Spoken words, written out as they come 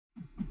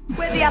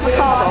We're the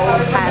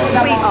Avocadolls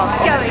and we are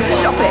going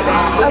shopping.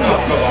 Oh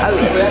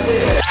yes.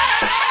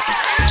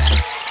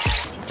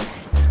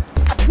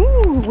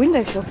 Ooh,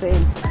 window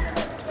shopping.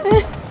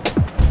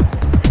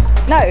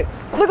 No,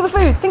 look at the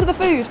food, think of the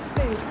food.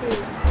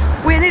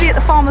 We're nearly at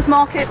the farmer's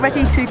market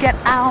ready to get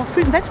our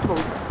fruit and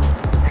vegetables.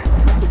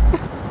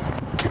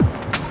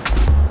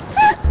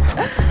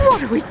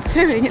 What are we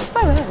doing? It's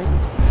so early.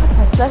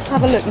 Okay, let's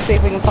have a look and see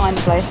if we can find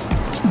the place.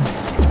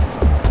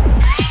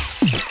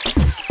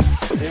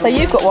 So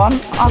you've got one,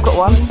 I've got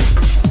one.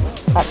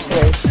 That's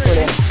 3,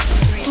 brilliant.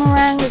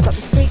 Meringue, we've got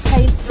the sweet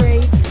pastry,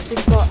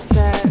 we've got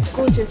the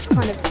gorgeous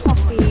kind of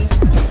coffee,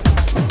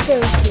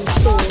 silky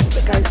sauce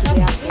that goes with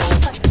the apple.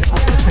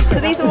 So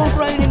these are all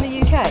grown in the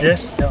UK?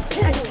 Yes. Yeah.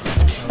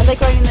 Yes. Are they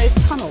grown in those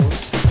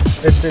tunnels?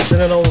 It's in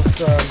an old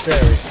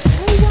dairy.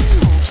 Oh wow.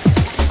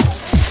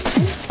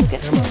 We'll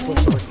get some What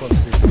sort of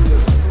quantity?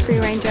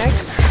 free-range egg.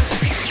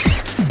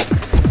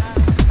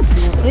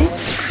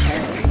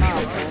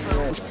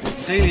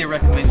 Delia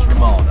recommends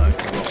Romano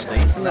for Rosti,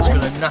 and that's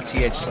got a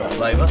nutty edge to the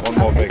flavour. One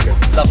more bacon.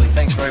 Lovely,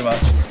 thanks very much.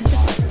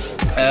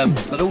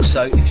 But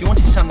also, if you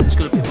wanted something that's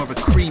got a bit more of a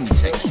creamy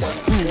texture,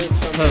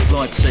 Perth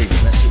Live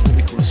Seeding, that's what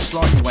we call a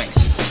slightly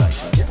waxy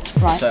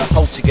potato. Right. So it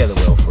holds together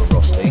well for a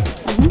Rosti,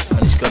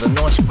 and it's got a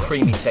nice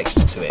creamy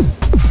texture to it.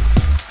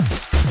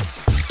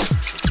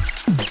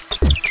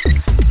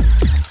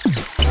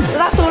 So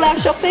that's all our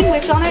shopping,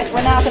 we've done it.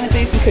 We're now going to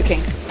do some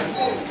cooking.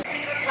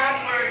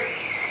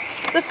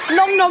 The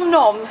nom nom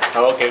nom.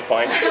 Oh, okay,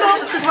 fine.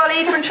 This is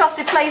Walid from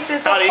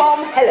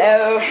TrustedPlaces.com.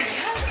 Hello.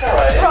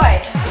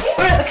 Right,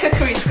 we're at the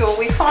cookery school.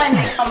 We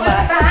finally come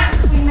back.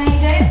 We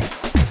made it.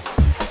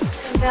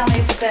 Down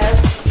these stairs.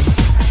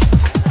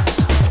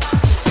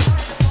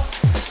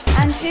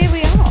 And here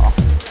we are.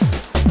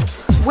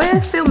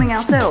 We're filming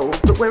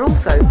ourselves, but we're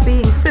also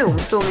being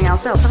filming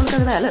ourselves. Have a look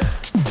over there, look.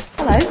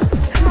 Hello.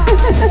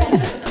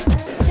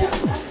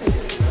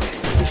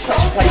 It's such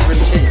flavour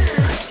and cheese.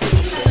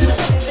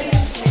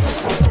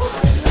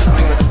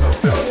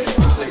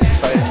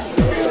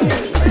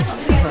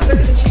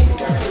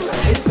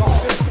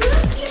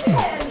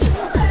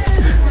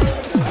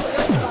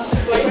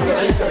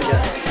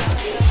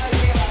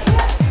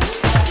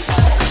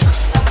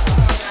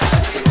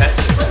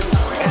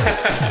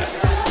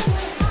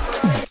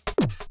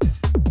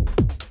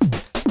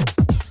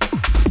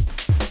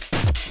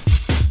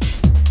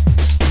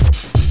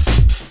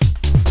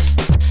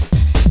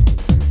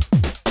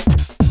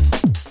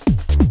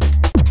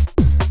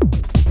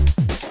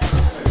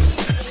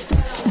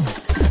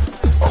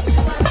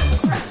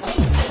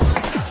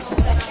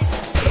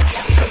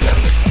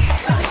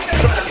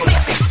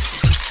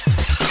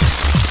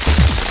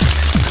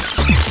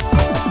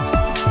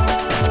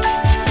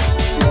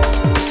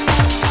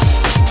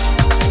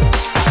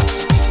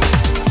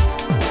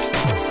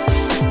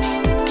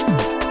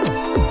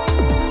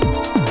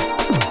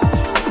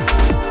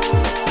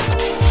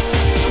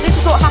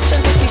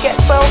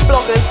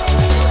 Vloggers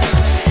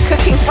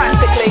cooking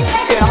frantically for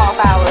 2.5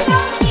 hours.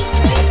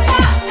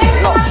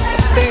 Lots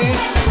of food,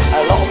 a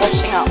lot of washing.